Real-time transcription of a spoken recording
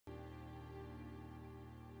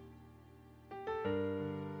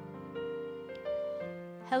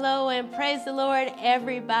Hello and praise the Lord,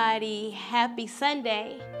 everybody. Happy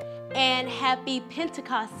Sunday and happy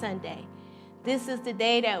Pentecost Sunday. This is the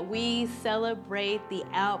day that we celebrate the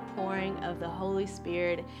outpouring of the Holy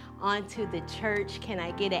Spirit onto the church. Can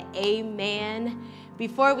I get an amen?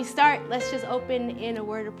 Before we start, let's just open in a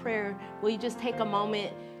word of prayer. Will you just take a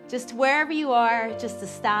moment, just wherever you are, just to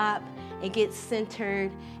stop and get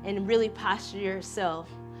centered and really posture yourself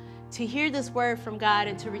to hear this word from God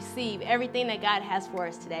and to receive everything that God has for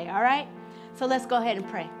us today, all right? So let's go ahead and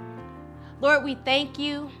pray. Lord, we thank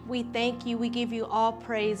you. We thank you. We give you all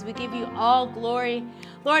praise. We give you all glory.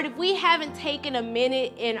 Lord, if we haven't taken a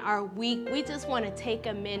minute in our week, we just want to take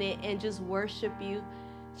a minute and just worship you.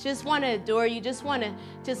 Just want to adore you. Just want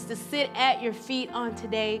to sit at your feet on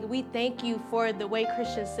today. We thank you for the Way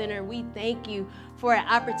Christian Center. We thank you for an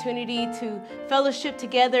opportunity to fellowship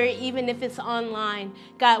together, even if it's online.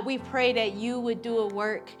 God, we pray that you would do a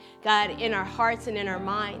work, God, in our hearts and in our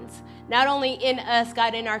minds. Not only in us,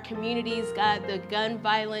 God, in our communities, God, the gun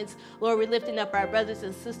violence. Lord, we're lifting up our brothers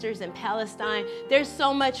and sisters in Palestine. There's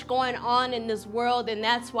so much going on in this world, and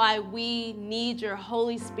that's why we need your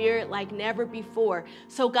Holy Spirit like never before.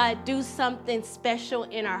 So, God, do something special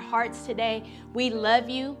in our hearts today. We love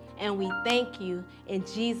you, and we thank you in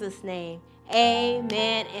Jesus' name.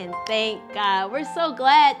 Amen and thank God. We're so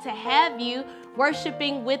glad to have you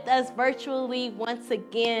worshiping with us virtually once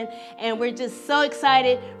again, and we're just so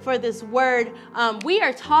excited for this word. We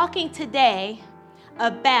are talking today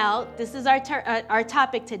about, this is our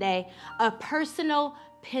topic today, a personal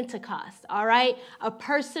Pentecost, all right? A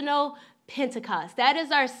personal Pentecost. That is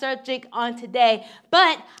our subject on today.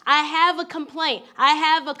 But I have a complaint.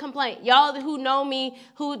 Y'all who know me,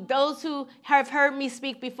 those who have heard me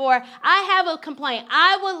speak before, I have a complaint.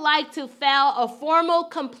 I would like to file a formal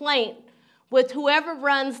complaint with whoever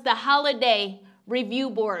runs the holiday review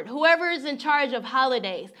board, whoever is in charge of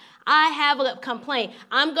holidays. I have a complaint.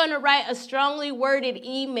 I'm going to write a strongly worded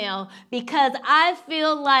email because I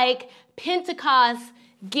feel like Pentecost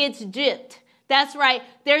gets gypped. That's right.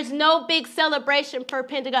 There's no big celebration for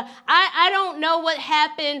Pentecost. I don't know what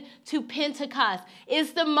happened to Pentecost.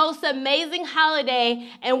 It's the most amazing holiday,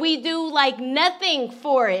 and we do like nothing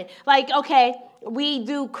for it. Like, okay, we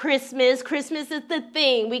do Christmas. Christmas is the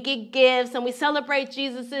thing. We get gifts, and we celebrate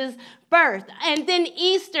Jesus's birth. And then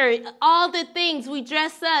Easter, all the things. We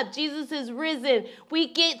dress up. Jesus is risen. We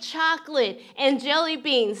get chocolate and jelly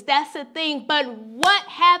beans. That's the thing. But what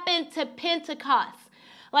happened to Pentecost?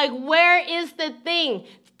 Like, where is the thing?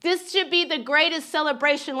 This should be the greatest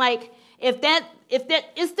celebration. Like, it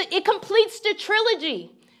completes the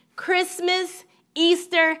trilogy. Christmas,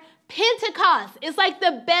 Easter, Pentecost. It's like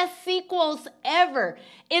the best sequels ever.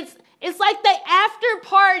 It's like the after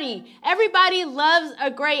party. Everybody loves a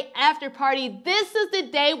great after party. This is the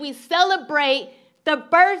day we celebrate the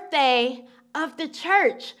birthday of the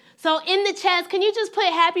church. So in the chats, can you just put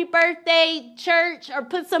happy birthday, church, or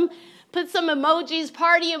put some emojis,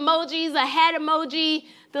 party emojis, a hat emoji,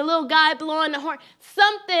 the little guy blowing the horn,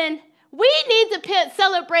 something. We need to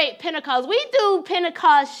celebrate Pentecost. We do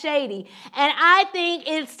Pentecost shady. And I think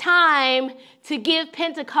it's time to give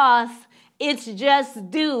Pentecost its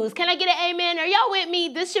just dues. Can I get an amen? Are y'all with me?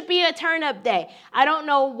 This should be a turn-up day. I don't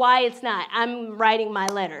know why it's not. I'm writing my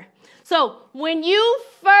letter. So when you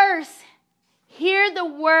first hear the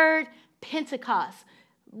word Pentecost,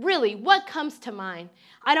 really, what comes to mind?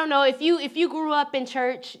 I don't know, if you grew up in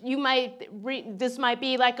church, this might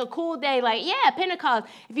be like a cool day, like, yeah, Pentecost.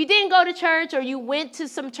 If you didn't go to church, or you went to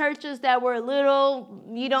some churches that were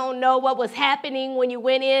you don't know what was happening when you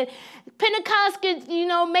went in, Pentecost could,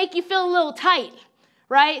 make you feel a little tight,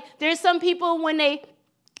 right? There's some people, when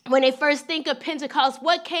they first think of Pentecost,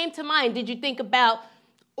 what came to mind? Did you think about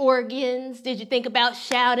organs? Did you think about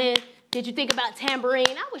shouting? Did you think about tambourine?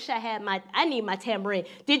 I wish I need my tambourine.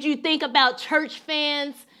 Did you think about church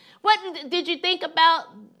fans? What did you think about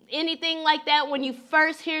anything like that when you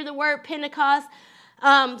first hear the word Pentecost?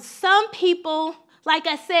 Some people, like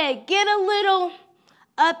I said, get a little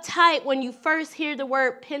uptight when you first hear the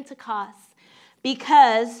word Pentecost,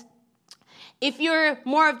 because if you're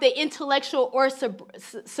more of the intellectual or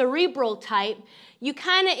cerebral type, you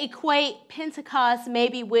kind of equate Pentecost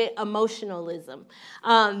maybe with emotionalism,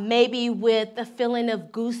 maybe with a feeling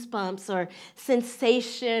of goosebumps or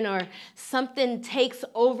sensation, or something takes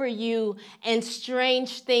over you and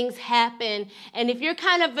strange things happen. And if you're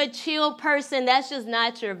kind of a chill person, that's just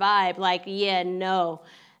not your vibe. Like, yeah, no,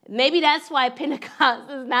 Maybe that's why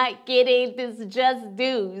Pentecost is not getting this just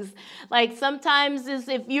dues. Like sometimes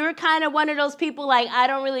if you're kind of one of those people like, I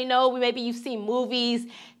don't really know, maybe you've seen movies,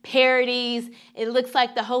 parodies, it looks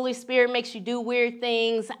like the Holy Spirit makes you do weird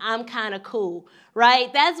things, I'm kind of cool,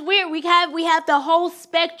 right? That's weird. We have the whole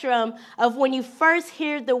spectrum of when you first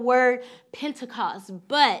hear the word Pentecost.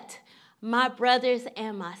 But my brothers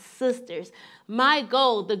and my sisters,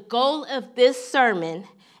 the goal of this sermon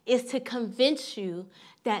is to convince you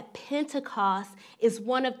that Pentecost is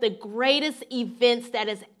one of the greatest events that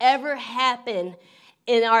has ever happened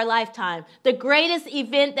in our lifetime. The greatest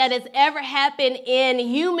event that has ever happened in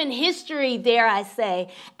human history, dare I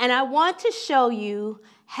say. And I want to show you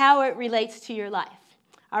how it relates to your life.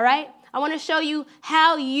 All right? I want to show you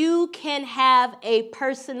how you can have a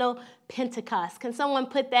personal Pentecost. Can someone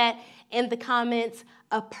put that in the comments?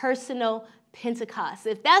 A personal Pentecost.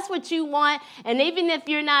 If that's what you want, and even if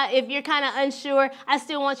you're kind of unsure, I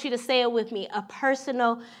still want you to say it with me. A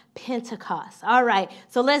personal Pentecost. All right,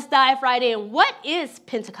 so let's dive right in. What is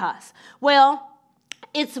Pentecost? Well,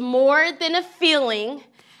 it's more than a feeling,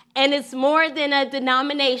 and it's more than a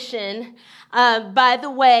denomination. By the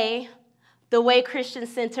way Christian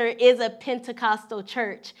Center is a Pentecostal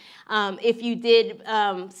church. If you did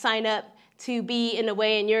sign up to be in a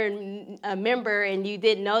way and you're a member and you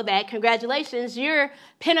didn't know that, congratulations, you're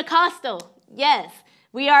Pentecostal. Yes,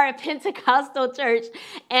 we are a Pentecostal church.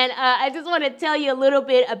 And I just want to tell you a little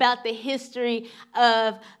bit about the history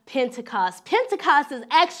of Pentecost. Pentecost is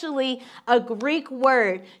actually a Greek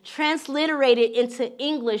word transliterated into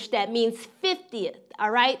English that means 50th, all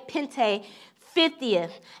right? Pente,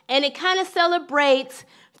 50th. And it kind of celebrates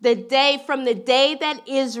the day from the day that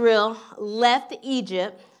Israel left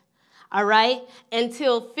Egypt, all right,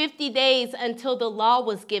 until 50 days until the law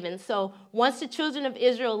was given. So once the children of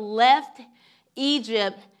Israel left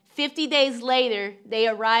Egypt, 50 days later, they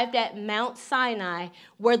arrived at Mount Sinai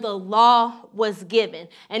where the law was given.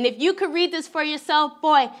 And if you could read this for yourself,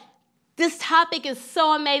 boy, this topic is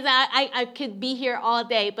so amazing. I could be here all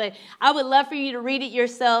day, but I would love for you to read it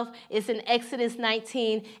yourself. It's in Exodus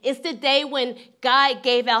 19. It's the day when God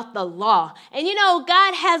gave out the law. And you know,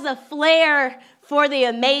 God has a flair for the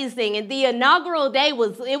amazing. And the inaugural day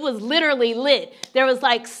was literally lit. There was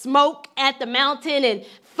like smoke at the mountain and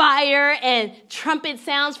fire and trumpet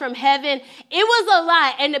sounds from heaven. It was a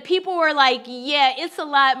lot. And the people were like, yeah, it's a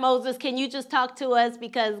lot, Moses. Can you just talk to us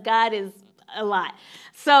because God is a lot.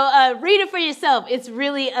 So read it for yourself. It's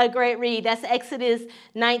really a great read. That's Exodus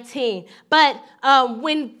 19. But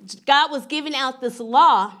when God was giving out this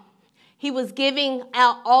law, he was giving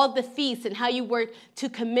out all the feasts and how you were to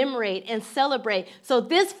commemorate and celebrate. So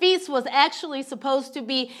this feast was actually supposed to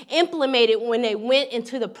be implemented when they went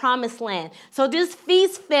into the promised land. So this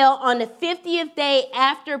feast fell on the 50th day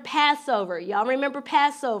after Passover. Y'all remember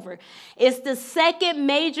Passover? It's the second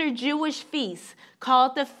major Jewish feast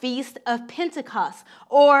called the Feast of Pentecost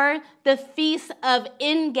or the Feast of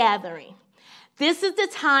Ingathering. This is the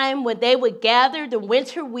time when they would gather the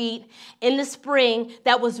winter wheat in the spring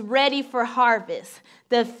that was ready for harvest.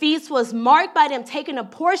 The feast was marked by them taking a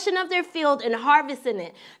portion of their field and harvesting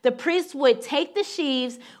it. The priest would take the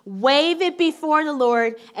sheaves, wave it before the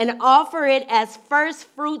Lord, and offer it as first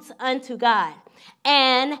fruits unto God.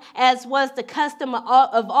 And as was the custom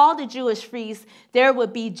of all the Jewish feasts, there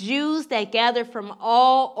would be Jews that gathered from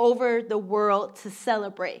all over the world to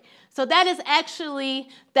celebrate. So that is actually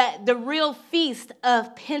the real feast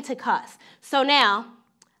of Pentecost. So now,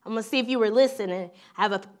 I'm going to see if you were listening. I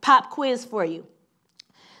have a pop quiz for you.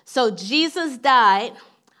 So Jesus died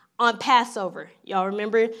on Passover. Y'all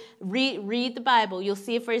remember? Read the Bible. You'll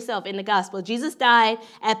see it for yourself in the gospel. Jesus died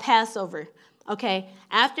at Passover. Okay,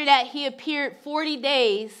 after that, he appeared 40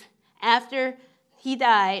 days after he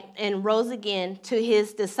died and rose again to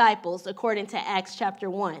his disciples, according to Acts chapter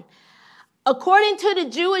 1. According to the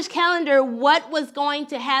Jewish calendar, what was going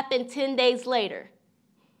to happen 10 days later?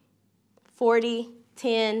 40,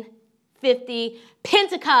 10, 50,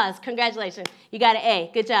 Pentecost. Congratulations. You got an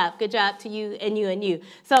A. Good job. Good job to you and you and you.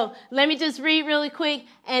 So let me just read really quick.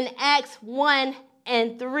 In Acts 1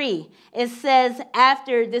 and 3, it says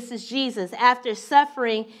this is Jesus, after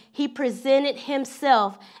suffering, he presented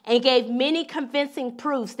himself and gave many convincing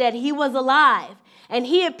proofs that he was alive. And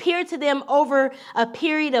he appeared to them over a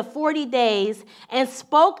period of 40 days and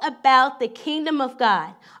spoke about the kingdom of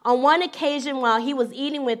God. On one occasion, while he was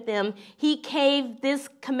eating with them, he gave this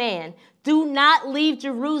command: do not leave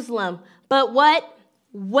Jerusalem, but what?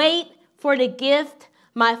 Wait for the gift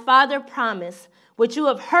my Father promised, which you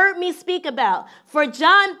have heard me speak about. For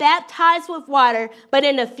John baptized with water, but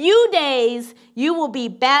in a few days you will be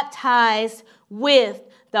baptized with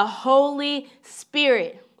the Holy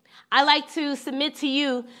Spirit. I like to submit to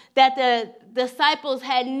you that the disciples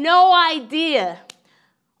had no idea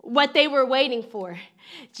what they were waiting for.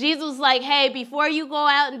 Jesus was like, hey, before you go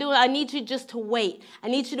out and do it, I need you just to wait. I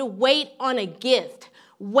need you to wait on a gift.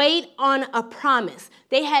 Wait on a promise.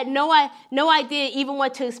 They had no idea even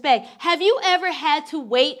what to expect. Have you ever had to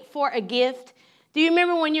wait for a gift? Do you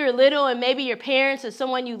remember when you were little and maybe your parents or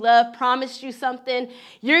someone you love promised you something?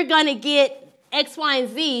 You're going to get X, Y,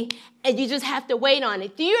 and Z, and you just have to wait on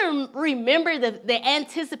it. Do you remember the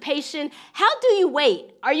anticipation? How do you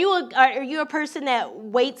wait? Are you a person that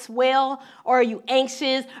waits well, or are you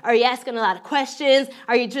anxious? Are you asking a lot of questions?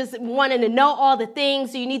 Are you just wanting to know all the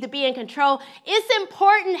things? Do you need to be in control? It's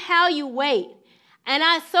important how you wait. And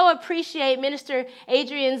I so appreciate Minister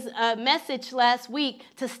Adrian's message last week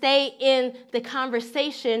to stay in the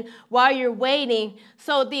conversation while you're waiting.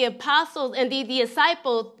 So the apostles and the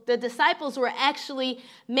disciples were actually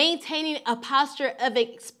maintaining a posture of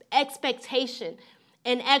expectation.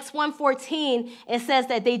 In Acts 1:14, it says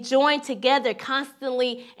that they joined together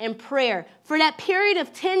constantly in prayer. For that period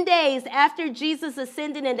of 10 days after Jesus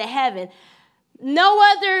ascended into heaven, no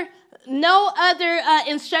other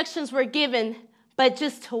instructions were given but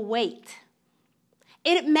just to wait.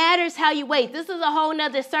 It matters how you wait. This is a whole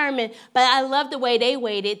nother sermon, but I love the way they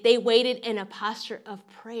waited. They waited in a posture of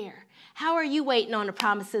prayer. How are you waiting on the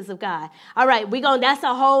promises of God? All right, that's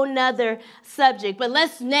a whole nother subject, but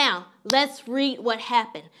let's read what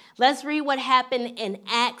happened. Let's read what happened in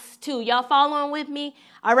Acts 2. Y'all following with me?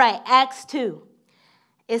 All right, Acts 2.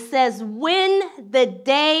 It says, when the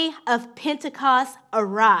day of Pentecost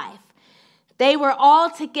arrived, they were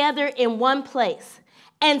all together in one place,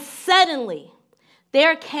 and suddenly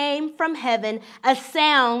there came from heaven a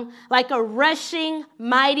sound like a rushing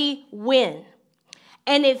mighty wind,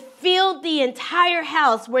 and it filled the entire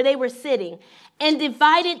house where they were sitting, and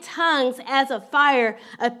divided tongues as of fire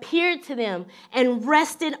appeared to them and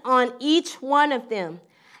rested on each one of them.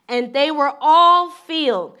 And they were all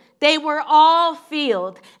filled with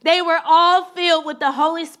the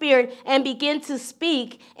Holy Spirit and began to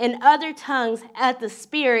speak in other tongues as the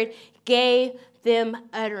Spirit gave them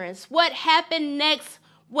utterance. What happened next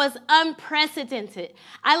was unprecedented.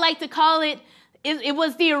 I like to call it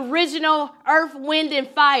was the original Earth, Wind, and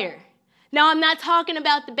Fire. Now, I'm not talking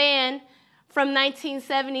about the band from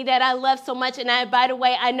 1970 that I love so much. And by the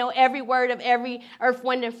way, I know every word of every Earth,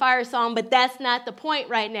 Wind, and Fire song, but that's not the point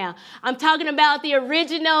right now. I'm talking about the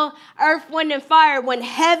original Earth, Wind, and Fire, when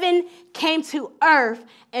heaven came to earth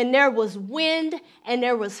and there was wind and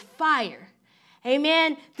there was fire.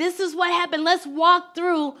 Amen. This is what happened. Let's walk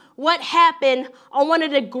through what happened on one of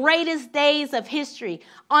the greatest days of history,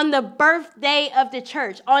 on the birthday of the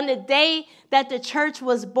church, on the day that the church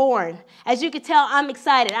was born. As you can tell, I'm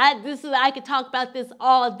excited. I could talk about this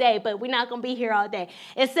all day, but we're not going to be here all day.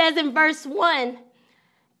 It says in verse 1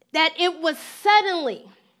 that it was suddenly.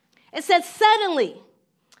 It says suddenly.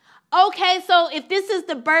 Okay, so if this is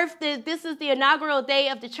the inaugural day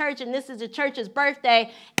of the church, and this is the church's birthday,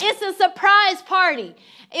 it's a surprise party.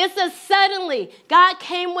 It's a suddenly. God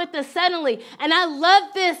came with a suddenly. And I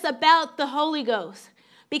love this about the Holy Ghost,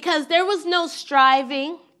 because there was no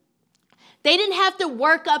striving. They didn't have to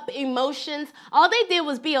work up emotions. All they did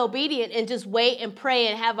was be obedient and just wait and pray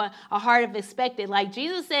and have a heart of expected. Like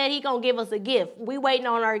Jesus said, He's going to give us a gift. We waiting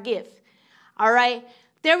on our gift. All right?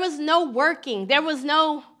 There was no working. There was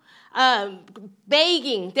no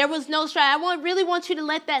begging. There was no strife. I really want you to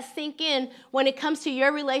let that sink in when it comes to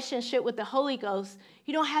your relationship with the Holy Ghost.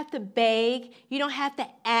 You don't have to beg. You don't have to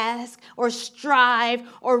ask or strive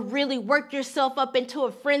or really work yourself up into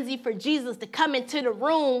a frenzy for Jesus to come into the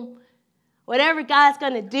room. Whatever God's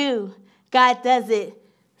going to do, God does it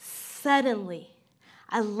suddenly.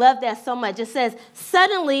 I love that so much. It says,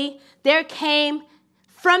 suddenly there came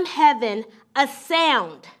from heaven a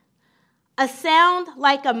sound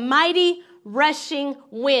like a mighty rushing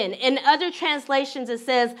wind. In other translations, it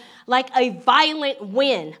says like a violent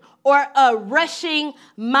wind or a rushing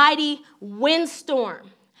mighty windstorm.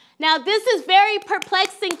 Now, this is very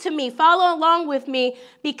perplexing to me. Follow along with me,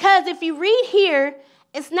 because if you read here,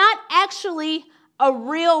 it's not actually a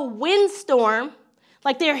real windstorm.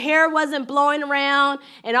 Like their hair wasn't blowing around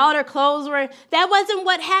and all their clothes were. That wasn't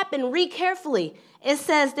what happened. Read carefully. It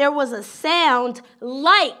says there was a sound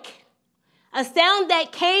that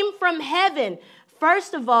came from heaven.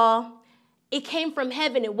 First of all, It came from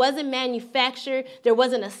heaven. It wasn't manufactured. There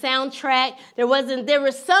wasn't a soundtrack. There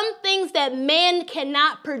were some things that man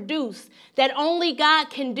cannot produce that only God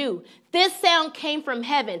can do. This sound came from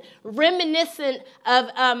heaven, reminiscent of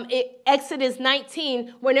Exodus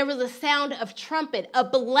 19, when there was a sound of trumpet, a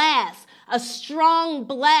blast, a strong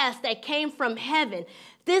blast that came from heaven.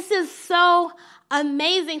 This is so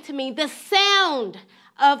amazing to me. The sound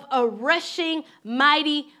of a rushing,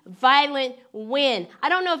 mighty, violent wind. I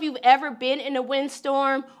don't know if you've ever been in a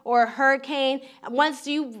windstorm or a hurricane. Once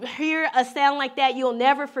you hear a sound like that, you'll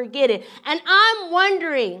never forget it. And I'm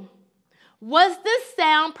wondering, was this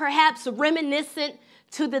sound perhaps reminiscent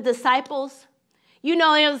to the disciples? You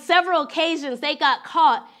know, on several occasions, they got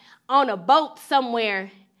caught on a boat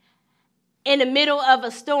somewhere in the middle of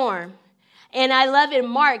a storm. And I love in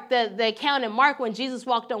Mark, the account in Mark when Jesus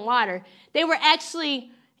walked on water, they were actually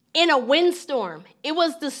in a windstorm. It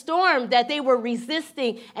was the storm that they were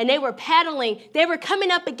resisting and they were paddling. They were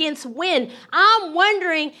coming up against wind. I'm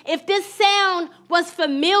wondering if this sound was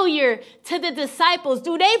familiar to the disciples.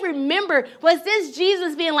 Do they remember? Was this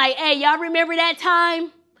Jesus being like, hey, y'all remember that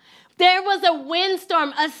time? There was a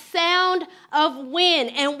windstorm, a sound of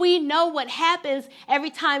wind, and we know what happens every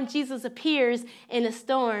time Jesus appears in a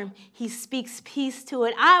storm. He speaks peace to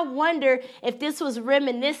it. I wonder if this was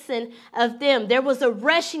reminiscent of them. There was a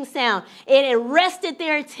rushing sound. It arrested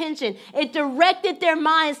their attention. It directed their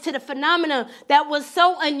minds to the phenomenon that was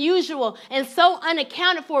so unusual and so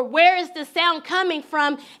unaccounted for. Where is the sound coming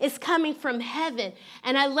from? It's coming from heaven.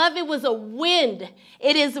 And I love it was a wind.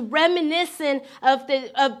 It is reminiscent of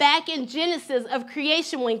back in Genesis of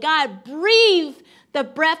creation when God breathed the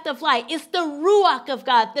breath of life. It's the ruach of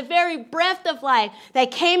God, the very breath of life that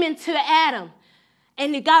came into Adam.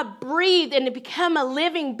 And God breathed and it became a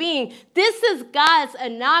living being. This is God's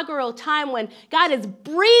inaugural time when God is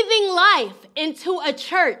breathing life into a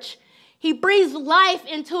church. He breathes life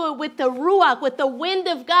into it with the ruach, with the wind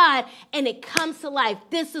of God, and it comes to life.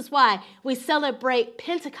 This is why we celebrate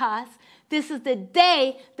Pentecost. This is the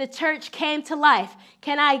day the church came to life.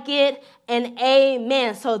 Can I get an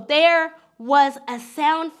amen? So there was a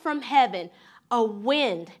sound from heaven, a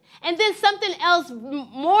wind. And then something else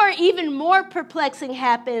even more perplexing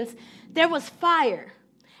happens. There was fire.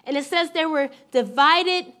 And it says there were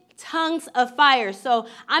divided tongues of fire. So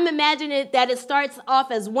I'm imagining that it starts off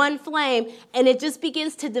as one flame and it just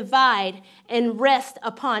begins to divide and rest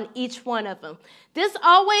upon each one of them. This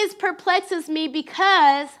always perplexes me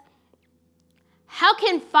because how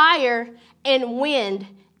can fire and wind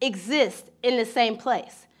exist in the same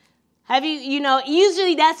place?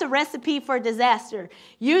 Usually that's a recipe for disaster.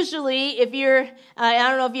 Usually if I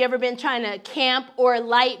don't know if you've ever been trying to camp or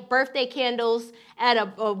light birthday candles at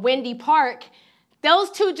a windy park,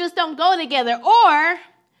 those two just don't go together. Or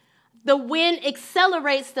the wind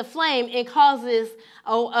accelerates the flame and causes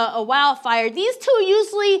a wildfire. These two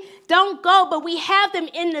usually don't go, but we have them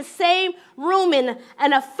in the same room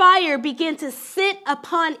and a fire begin to sit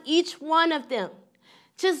upon each one of them.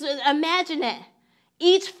 Just imagine that.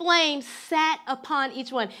 Each flame sat upon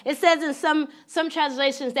each one. It says in some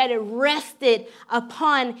translations that it rested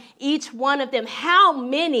upon each one of them. How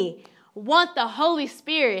many want the Holy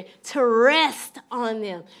Spirit to rest on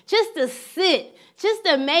them? Just to sit, just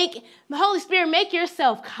to make the Holy Spirit, make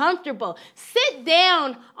yourself comfortable. Sit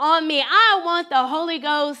down on me. I want the Holy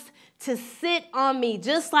Ghost to sit on me,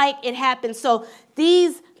 just like it happened. So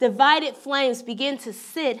these divided flames begin to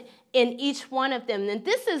sit in each one of them. And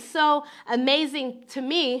this is so amazing to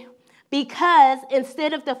me because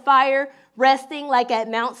instead of the fire resting like at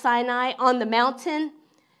Mount Sinai on the mountain,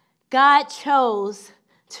 God chose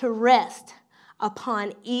to rest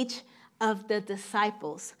upon each of the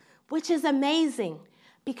disciples, which is amazing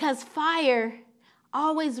because fire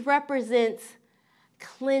always represents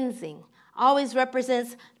cleansing, always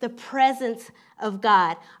represents the presence of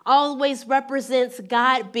God, always represents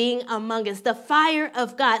God being among us, the fire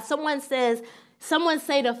of God. Someone say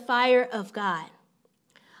the fire of God.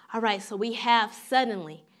 All right, so we have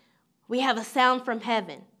a sound from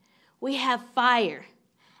heaven. We have fire.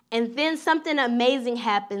 And then something amazing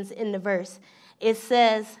happens in the verse. It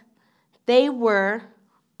says, they were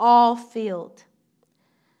all filled.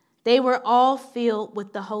 They were all filled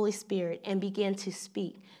with the Holy Spirit and began to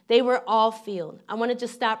speak. They were all filled. I want to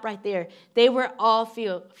just stop right there. They were all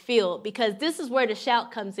filled because this is where the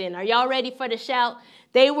shout comes in. Are y'all ready for the shout?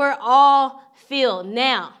 They were all filled.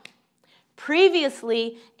 Now,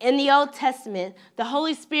 previously in the Old Testament, the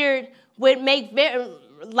Holy Spirit would make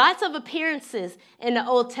lots of appearances in the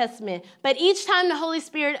Old Testament. But each time the Holy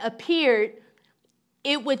Spirit appeared,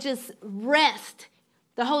 it would just rest.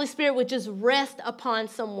 The Holy Spirit would just rest upon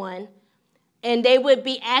someone and they would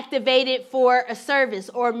be activated for a service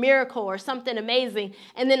or a miracle or something amazing,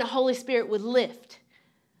 and then the Holy Spirit would lift.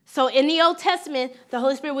 So in the Old Testament, the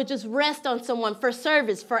Holy Spirit would just rest on someone for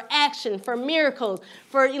service, for action, for miracles,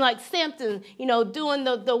 for like Samson, doing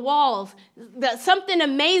the walls. Something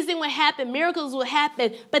amazing would happen, miracles would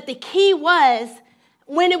happen, but the key was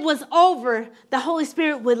when it was over, the Holy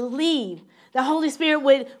Spirit would leave. The Holy Spirit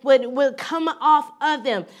would come off of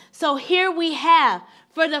them. So here we have,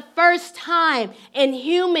 for the first time in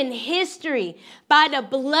human history, by the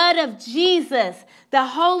blood of Jesus, the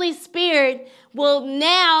Holy Spirit will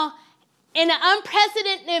now, in an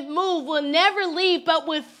unprecedented move, will never leave, but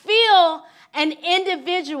would fill an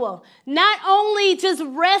individual, not only just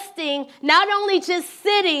resting, not only just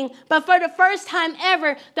sitting, but for the first time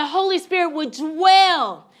ever, the Holy Spirit will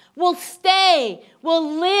dwell, will stay,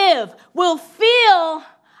 will live, will fill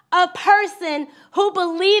a person who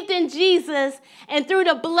believed in Jesus and through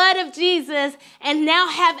the blood of Jesus and now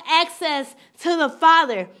have access to the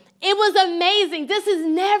Father. It was amazing. This has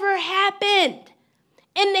never happened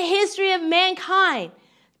in the history of mankind.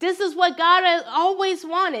 This is what God has always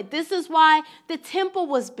wanted. This is why the temple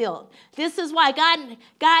was built. This is why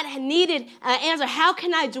God needed an answer. How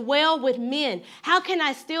can I dwell with men? How can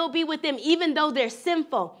I still be with them even though they're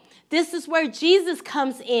sinful? This is where Jesus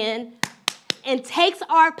comes in and takes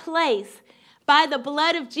our place. By the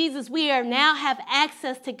blood of Jesus, we are now have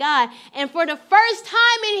access to God. And for the first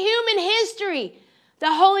time in human history,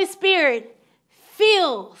 the Holy Spirit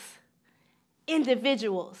fills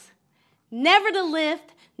individuals. Never to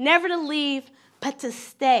lift, never to leave, but to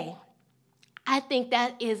stay. I think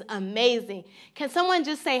that is amazing. Can someone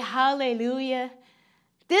just say hallelujah?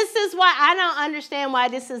 This is why I don't understand why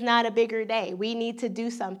this is not a bigger day. We need to do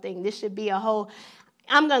something. This should be a whole,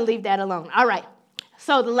 I'm going to leave that alone. All right.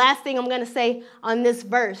 So the last thing I'm going to say on this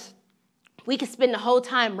verse, we could spend the whole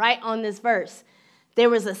time right on this verse. There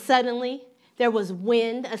was a suddenly, there was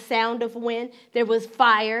wind, a sound of wind. There was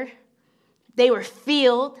fire. They were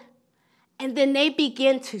filled. And then they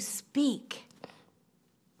begin to speak.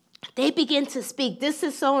 They begin to speak. This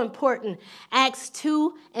is so important. Acts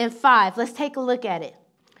 2 and 5. Let's take a look at it.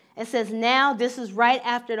 It says, now, this is right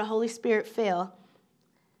after the Holy Spirit fell.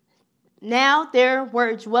 Now there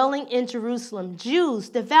were dwelling in Jerusalem Jews,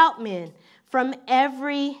 devout men from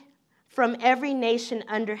every nation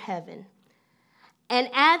under heaven. And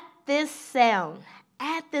at this sound,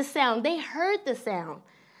 they heard the sound.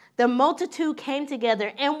 The multitude came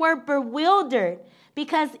together and were bewildered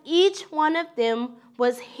because each one of them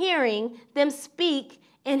was hearing them speak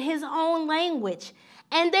in his own language.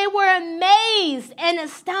 And they were amazed and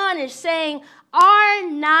astonished, saying, are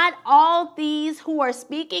not all these who are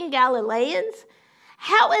speaking Galileans?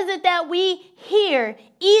 How is it that we hear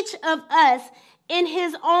each of us in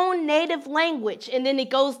his own native language? And then it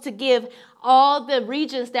goes to give all the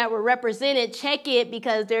regions that were represented. Check it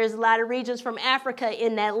because there's a lot of regions from Africa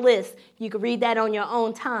in that list. You can read that on your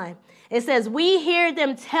own time. It says, we hear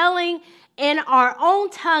them telling in our own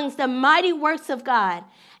tongues the mighty works of God.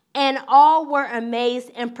 And all were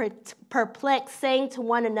amazed and perplexed, saying to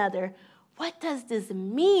one another, what does this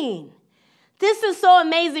mean? This is so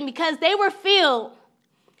amazing because they were filled,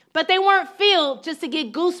 but they weren't filled just to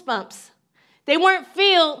get goosebumps. They weren't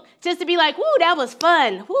filled just to be like, woo, that was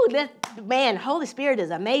fun. Woo, man, Holy Spirit is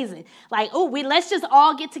amazing. Like, oh, let's just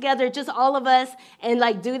all get together, just all of us, and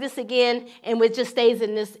like do this again, and it just stays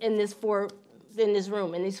in this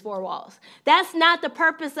room, in these four walls. That's not the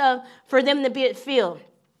purpose for them to be filled.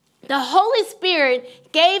 The Holy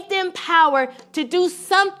Spirit gave them power to do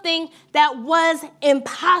something that was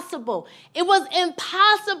impossible. It was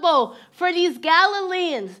impossible for these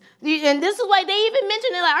Galileans. And this is why they even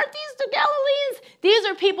mentioned it, like, aren't these the Galileans? These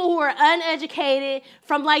are people who are uneducated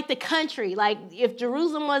from like the country. Like if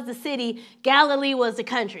Jerusalem was the city, Galilee was the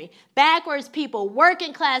country. Backwards people,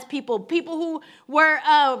 working class people, people who were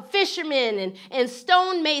fishermen and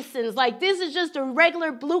stonemasons. Like this is just a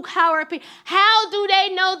regular blue collar people. How do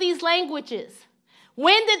they know these languages?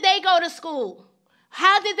 When did they go to school?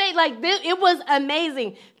 How did they, it was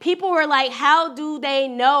amazing. People were like, how do they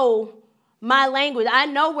know my language? I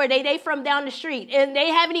know where they from down the street, and they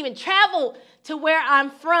haven't even traveled to where I'm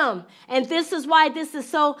from. And this is why this is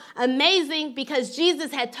so amazing, because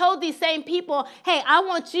Jesus had told these same people, hey, I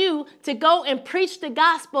want you to go and preach the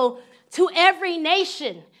gospel to every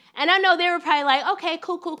nation. And I know they were probably like, okay,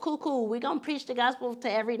 cool. We're going to preach the gospel to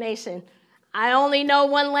every nation. I only know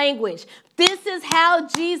one language. This is how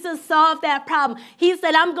Jesus solved that problem. He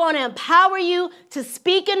said, I'm going to empower you to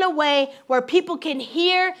speak in a way where people can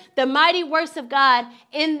hear the mighty works of God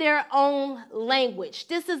in their own language.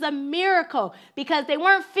 This is a miracle because they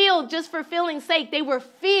weren't filled just for filling's sake. They were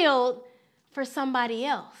filled for somebody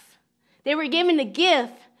else. They were given a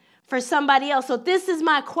gift for somebody else. So this is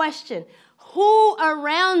my question. Who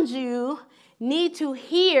around you need to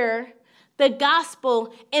hear the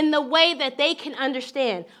gospel in the way that they can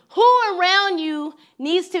understand? Who around you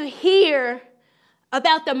needs to hear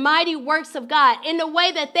about the mighty works of God in the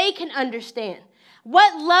way that they can understand?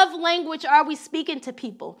 What love language are we speaking to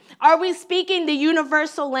people? Are we speaking the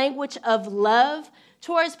universal language of love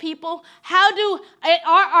towards people? Are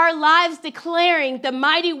our lives declaring the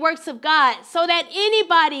mighty works of God so that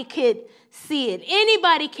anybody could see it,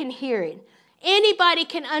 anybody can hear it, anybody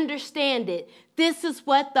can understand it? This is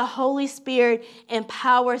what the Holy Spirit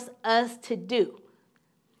empowers us to do.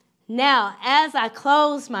 Now, as I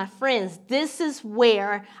close, my friends, this is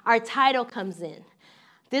where our title comes in.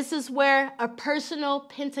 This is where a personal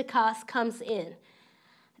Pentecost comes in.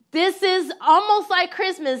 This is almost like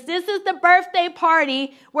Christmas. This is the birthday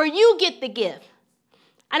party where you get the gift.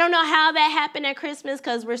 I don't know how that happened at Christmas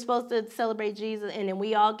because we're supposed to celebrate Jesus and then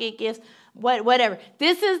we all get gifts, whatever.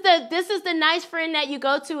 This is the nice friend that you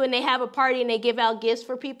go to and they have a party and they give out gifts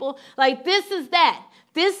for people. Like this is that.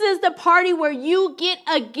 This is the party where you get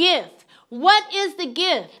a gift. What is the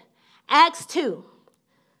gift? Acts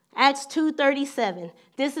 2:37.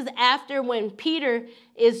 This is after when Peter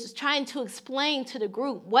is trying to explain to the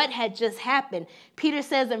group what had just happened. Peter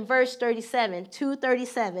says in verse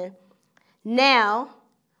 2:37, now,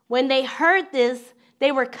 when they heard this,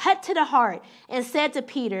 they were cut to the heart and said to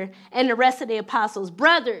Peter and the rest of the apostles,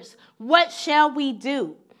 brothers, what shall we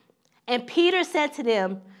do? And Peter said to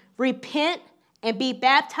them, repent and be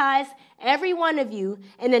baptized, every one of you,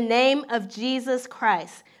 in the name of Jesus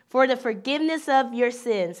Christ, for the forgiveness of your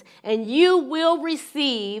sins, and you will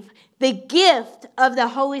receive the gift of the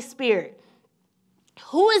Holy Spirit.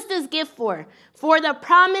 Who is this gift for? For the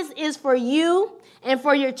promise is for you and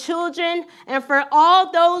for your children and for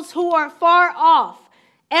all those who are far off,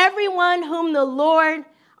 everyone whom the Lord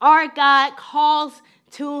our God calls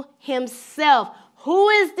to himself. Who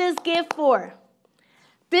is this gift for?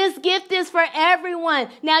 This gift is for everyone.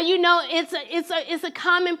 Now, you know, it's a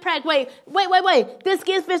common practice. Wait. This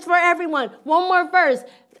gift is for everyone. One more verse.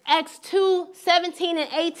 Acts 2:17 and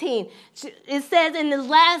 18. It says in the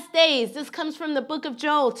last days, this comes from the book of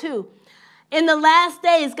Joel too. In the last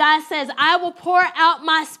days, God says, I will pour out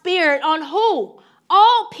my spirit on who?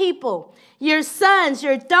 All people. Your sons,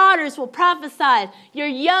 your daughters will prophesy. Your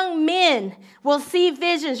young men will see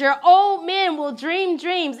visions. Your old men will dream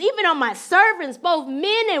dreams. Even on my servants, both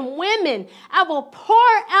men and women, I will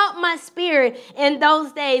pour out my spirit in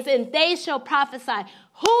those days, and they shall prophesy.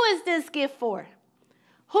 Who is this gift for?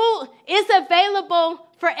 Who is available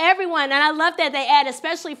for everyone? And I love that they add,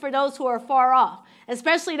 especially for those who are far off,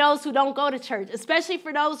 especially those who don't go to church, especially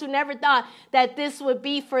for those who never thought that this would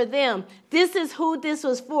be for them. This is who this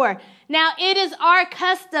was for. Now, it is our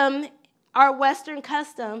custom, our Western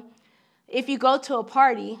custom, if you go to a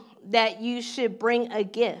party, that you should bring a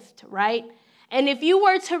gift, right? And if you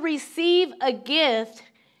were to receive a gift,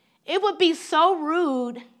 it would be so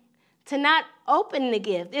rude to not open the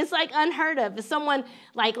gift. It's like unheard of. If someone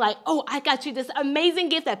like, oh, I got you this amazing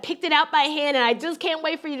gift. I picked it out by hand and I just can't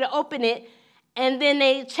wait for you to open it. And then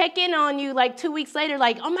they check in on you like 2 weeks later,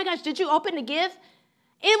 like, oh my gosh, did you open the gift?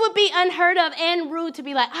 It would be unheard of and rude to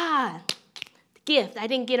be like, the gift, I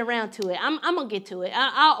didn't get around to it. I'm going to get to it.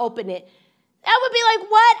 I'll open it. That would be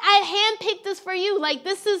like, what? I handpicked this for you. Like,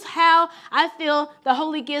 this is how I feel the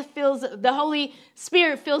Holy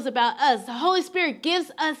Spirit feels about us. The Holy Spirit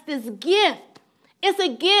gives us this gift. It's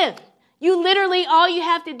a gift. You literally, all you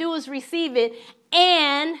have to do is receive it,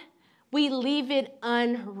 and we leave it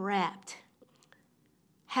unwrapped.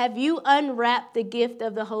 Have you unwrapped the gift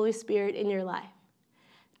of the Holy Spirit in your life?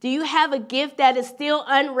 Do you have a gift that is still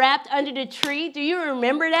unwrapped under the tree? Do you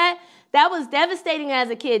remember that? That was devastating as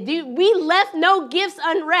a kid. We left no gifts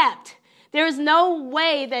unwrapped. There is no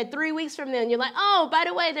way that 3 weeks from then you're like, oh, by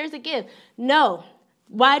the way, there's a gift. No.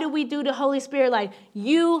 Why do we do the Holy Spirit like,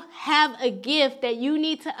 you have a gift that you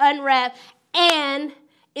need to unwrap, and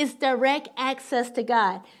it's direct access to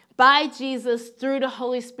God by Jesus through the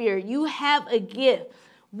Holy Spirit. You have a gift.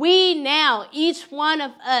 We now, each one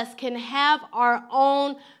of us, can have our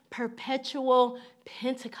own perpetual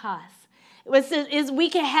Pentecost. We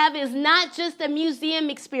can have is not just a museum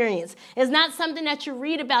experience. It's not something that you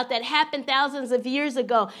read about that happened thousands of years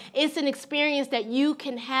ago. It's an experience that you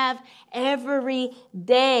can have every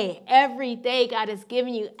day. Every day God has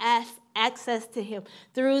given you access to him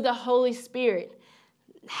through the Holy Spirit.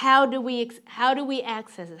 How do we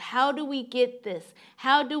access it? How do we get this?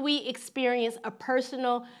 How do we experience a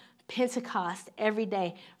personal Pentecost every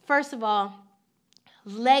day? First of all,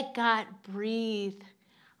 let God breathe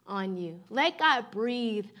on you. Let God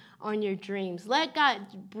breathe on your dreams. Let God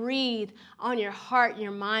breathe on your heart,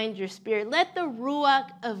 your mind, your spirit. Let the Ruach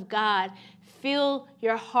of God fill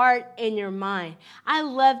your heart and your mind. I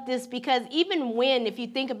love this because even wind, if you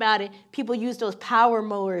think about it, people use those power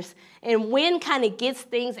mowers, and wind kind of gets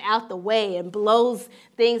things out the way and blows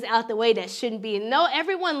things out the way that shouldn't be. No,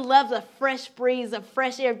 everyone loves a fresh breeze, a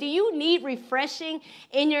fresh air. Do you need refreshing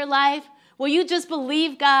in your life? Will you just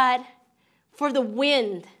believe God for the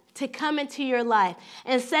wind to come into your life?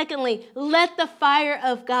 And secondly, let the fire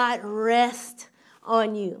of God rest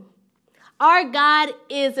on you. Our God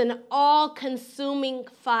is an all-consuming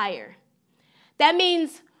fire. That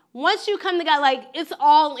means once you come to God, like, it's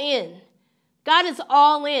all in. God is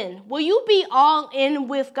all in. Will you be all in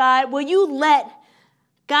with God? Will you let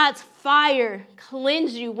God's fire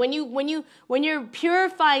cleanse you? When you're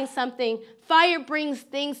purifying something, fire brings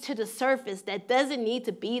things to the surface that doesn't need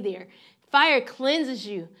to be there. Fire cleanses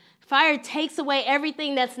you. Fire takes away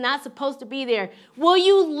everything that's not supposed to be there. Will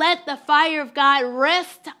you let the fire of God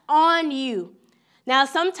rest on you? Now,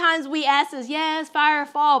 sometimes we ask us, yes, fire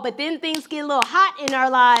fall, but then things get a little hot in our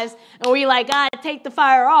lives, and we're like, God, take the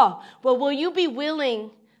fire off. But will you be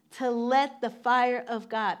willing to let the fire of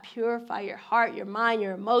God purify your heart, your mind,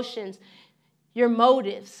 your emotions, your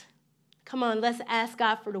motives? Come on, let's ask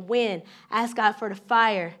God for the wind. Ask God for the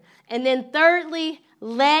fire. And then thirdly,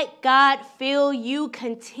 let God fill you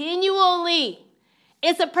continually.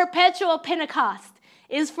 It's a perpetual Pentecost.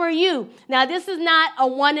 It's for you. Now, this is not a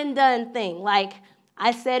one and done thing. Like,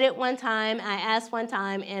 I said it one time, I asked one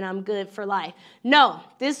time, and I'm good for life. No,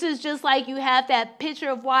 this is just like you have that pitcher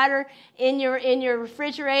of water in your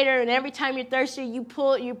refrigerator, and every time you're thirsty, you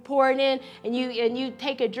pour it in, and you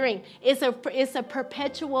take a drink. It's a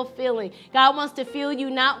perpetual feeling. God wants to fill you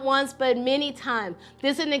not once, but many times.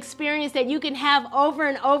 This is an experience that you can have over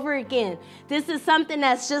and over again. This is something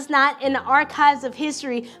that's just not in the archives of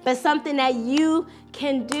history, but something that you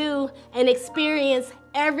can do and experience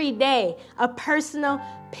every day, a personal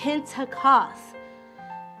Pentecost.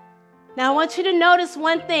 Now, I want you to notice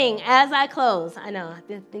one thing as I close. I know, I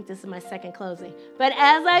think this is my second closing. But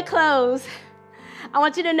as I close, I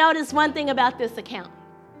want you to notice one thing about this account.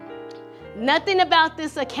 Nothing about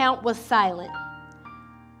this account was silent.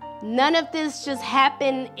 None of this just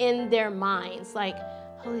happened in their minds. Like,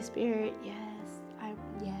 Holy Spirit, yes.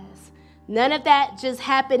 None of that just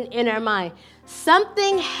happened in our mind.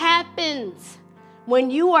 Something happens when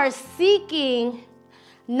you are seeking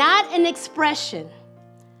not an expression,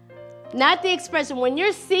 not the expression, when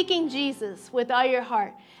you're seeking Jesus with all your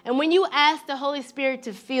heart, and when you ask the Holy Spirit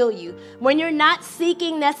to fill you, when you're not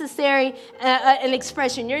seeking necessary an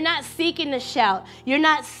expression, you're not seeking to shout, you're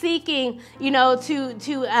not seeking,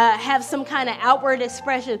 to have some kind of outward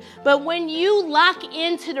expression, but when you lock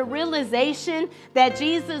into the realization that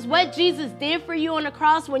what Jesus did for you on the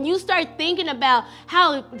cross, when you start thinking about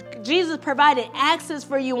how Jesus provided access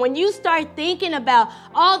for you, when you start thinking about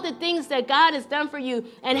all the things that God has done for you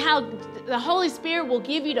and how the Holy Spirit will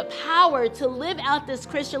give you the power to live out this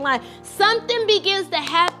Christian life, something begins to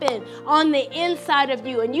happen on the inside of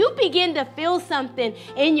you, and you begin to feel something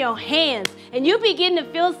in your hands, and you begin to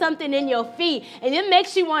feel something in your feet, and it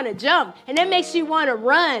makes you want to jump, and it makes you want to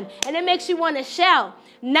run, and it makes you want to shout.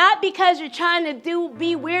 Not because you're trying to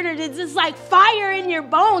be weirder, it's just like fire in your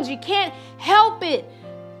bones. You can't help it.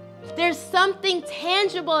 There's something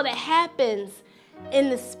tangible that happens in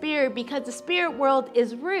the spirit because the spirit world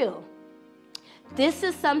is real. This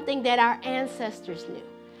is something that our ancestors knew.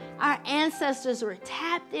 Our ancestors were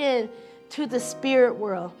tapped in to the spirit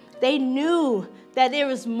world. They knew that there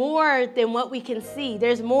was more than what we can see.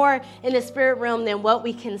 There's more in the spirit realm than what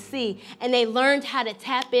we can see. And they learned how to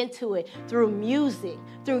tap into it through music,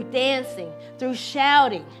 through dancing, through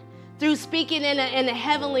shouting, through speaking in a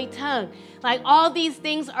heavenly tongue. Like, all these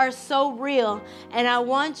things are so real, and I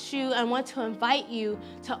want to invite you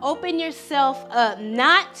to open yourself up,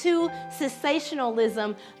 not to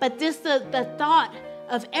sensationalism, but just the thought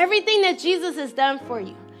of everything that Jesus has done for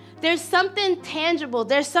you. There's something tangible.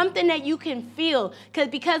 There's something that you can feel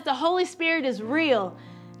because the Holy Spirit is real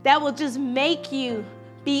that will just make you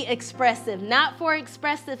be expressive, not for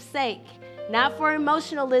expressive sake, not for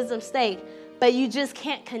emotionalism's sake, but you just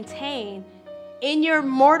can't contain in your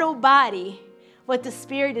mortal body what the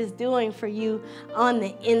Spirit is doing for you on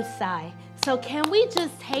the inside. So can we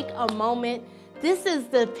just take a moment? This is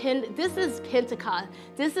Pentecost.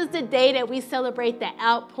 This is the day that we celebrate the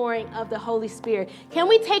outpouring of the Holy Spirit. Can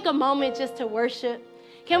we take a moment just to worship?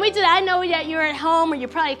 Can we just, I know that you're at home or you're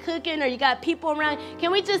probably cooking or you got people around.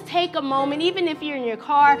 Can we just take a moment, even if you're in your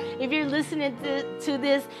car, if you're listening to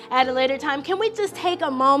this at a later time, can we just take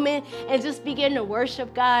a moment and just begin to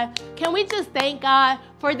worship God? Can we just thank God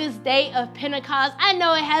for this day of Pentecost? I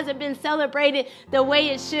know it hasn't been celebrated the way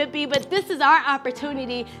it should be, but this is our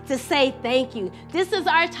opportunity to say thank you. This is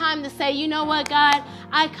our time to say, you know what, God,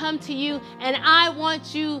 I come to you and I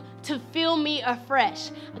want you to fill me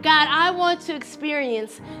afresh. God, I want to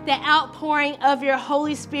experience the outpouring of your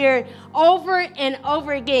Holy Spirit over and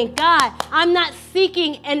over again. God, I'm not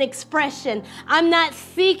seeking an expression. I'm not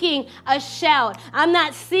seeking a shout. I'm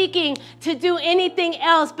not seeking to do anything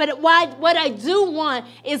else, but what I do want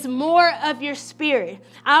is more of your Spirit.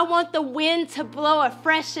 I want the wind to blow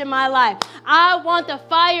afresh in my life. I want the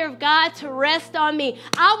fire of God to rest on me.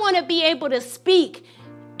 I want to be able to speak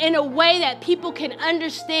in a way that people can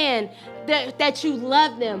understand that you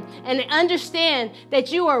love them and understand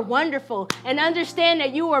that you are wonderful and understand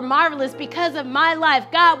that you are marvelous because of my life.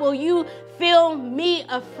 God, will you fill me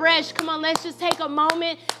afresh? Come on, let's just take a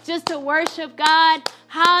moment just to worship God.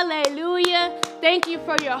 Hallelujah. Thank you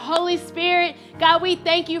for your Holy Spirit. God, we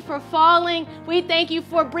thank you for falling. We thank you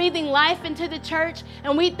for breathing life into the church.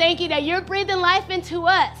 And we thank you that you're breathing life into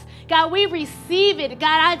us. God, we receive it.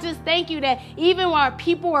 God, I just thank you that even while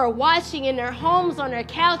people are watching in their homes, on their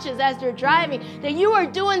couches, as they're driving, that you are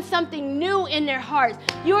doing something new in their hearts.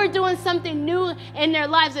 You are doing something new in their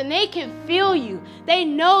lives, and they can feel you. They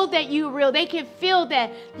know that you're real. They can feel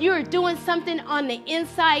that you are doing something on the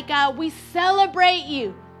inside, God. We celebrate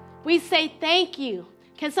you. We say thank you.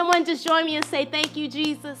 Can someone just join me and say thank you,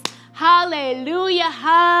 Jesus? Hallelujah,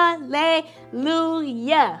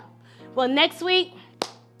 hallelujah. Well, next week,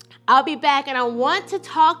 I'll be back, and I want to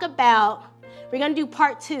talk about, we're going to do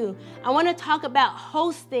part 2. I want to talk about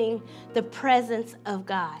hosting the presence of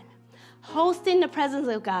God. Hosting the presence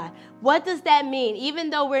of God. What does that mean? Even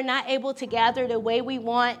though we're not able to gather the way we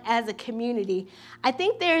want as a community, I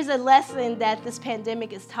think there's a lesson that this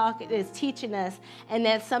pandemic is teaching us, and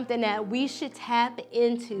that's something that we should tap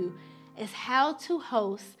into, is how to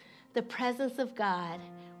host the presence of God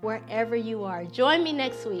wherever you are. Join me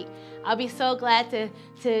next week. I'll be so glad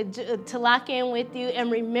to lock in with you,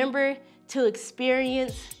 and remember to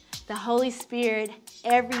experience the Holy Spirit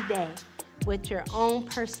every day with your own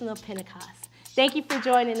personal Pentecost. Thank you for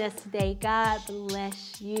joining us today. God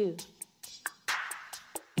bless you.